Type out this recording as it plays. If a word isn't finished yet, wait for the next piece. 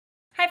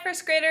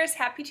first graders,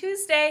 happy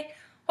Tuesday.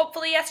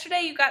 Hopefully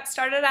yesterday you got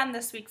started on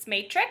this week's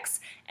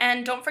matrix,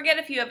 and don't forget,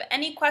 if you have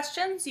any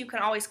questions you can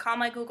always call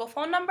my Google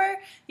phone number,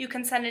 you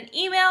can send an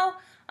email,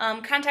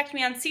 contact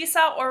me on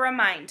Seesaw or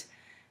Remind.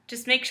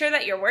 Just make sure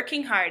that you're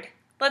working hard.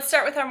 Let's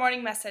start with our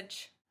morning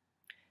message.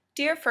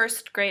 Dear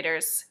first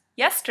graders,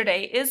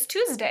 yesterday is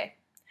Tuesday.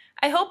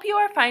 I hope you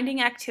are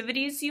finding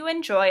activities you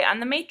enjoy on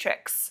the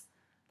matrix.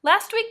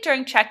 Last week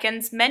during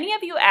check-ins, many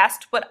of you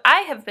asked what I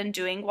have been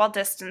doing while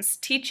distance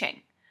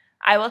teaching.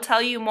 I will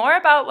tell you more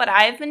about what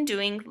I have been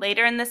doing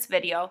later in this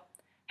video.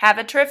 Have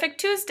a terrific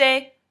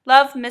Tuesday.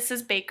 Love,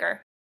 Mrs.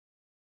 Baker.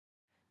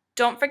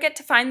 Don't forget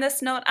to find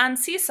this note on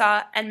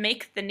Seesaw and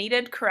make the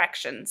needed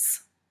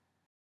corrections.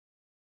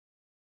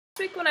 Last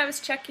week when I was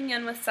checking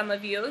in with some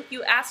of you,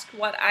 you asked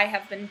what I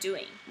have been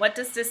doing. What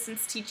does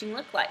distance teaching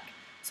look like?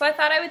 So I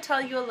thought I would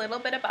tell you a little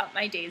bit about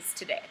my days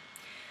today.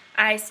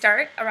 I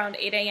start around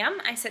 8 a.m.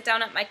 I sit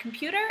down at my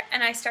computer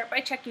and I start by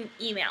checking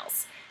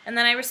emails. And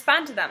then I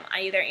respond to them.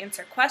 I either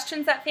answer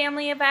questions that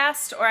family have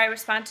asked, or I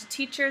respond to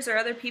teachers or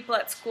other people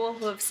at school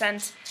who have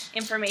sent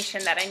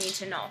information that I need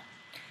to know.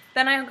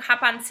 Then I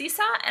hop on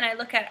Seesaw and I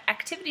look at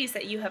activities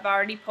that you have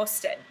already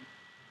posted.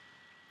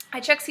 I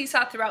check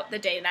Seesaw throughout the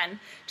day then,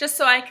 just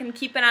so I can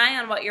keep an eye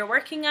on what you're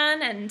working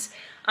on and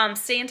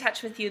stay in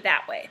touch with you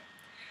that way.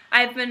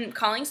 I've been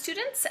calling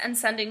students and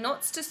sending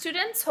notes to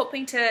students,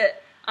 hoping to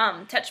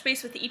touch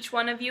base with each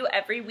one of you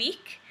every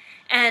week.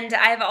 And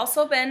I've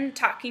also been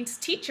talking to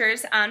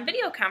teachers on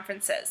video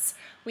conferences.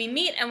 We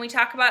meet and we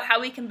talk about how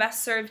we can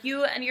best serve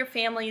you and your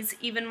families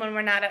even when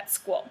we're not at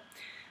school.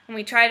 And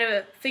we try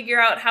to figure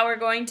out how we're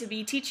going to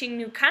be teaching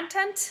new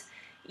content,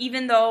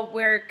 even though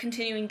we're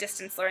continuing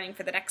distance learning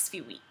for the next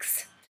few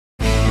weeks.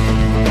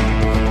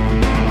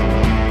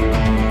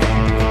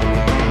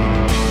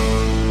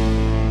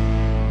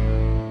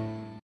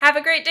 Have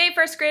a great day,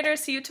 first graders.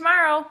 See you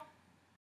tomorrow.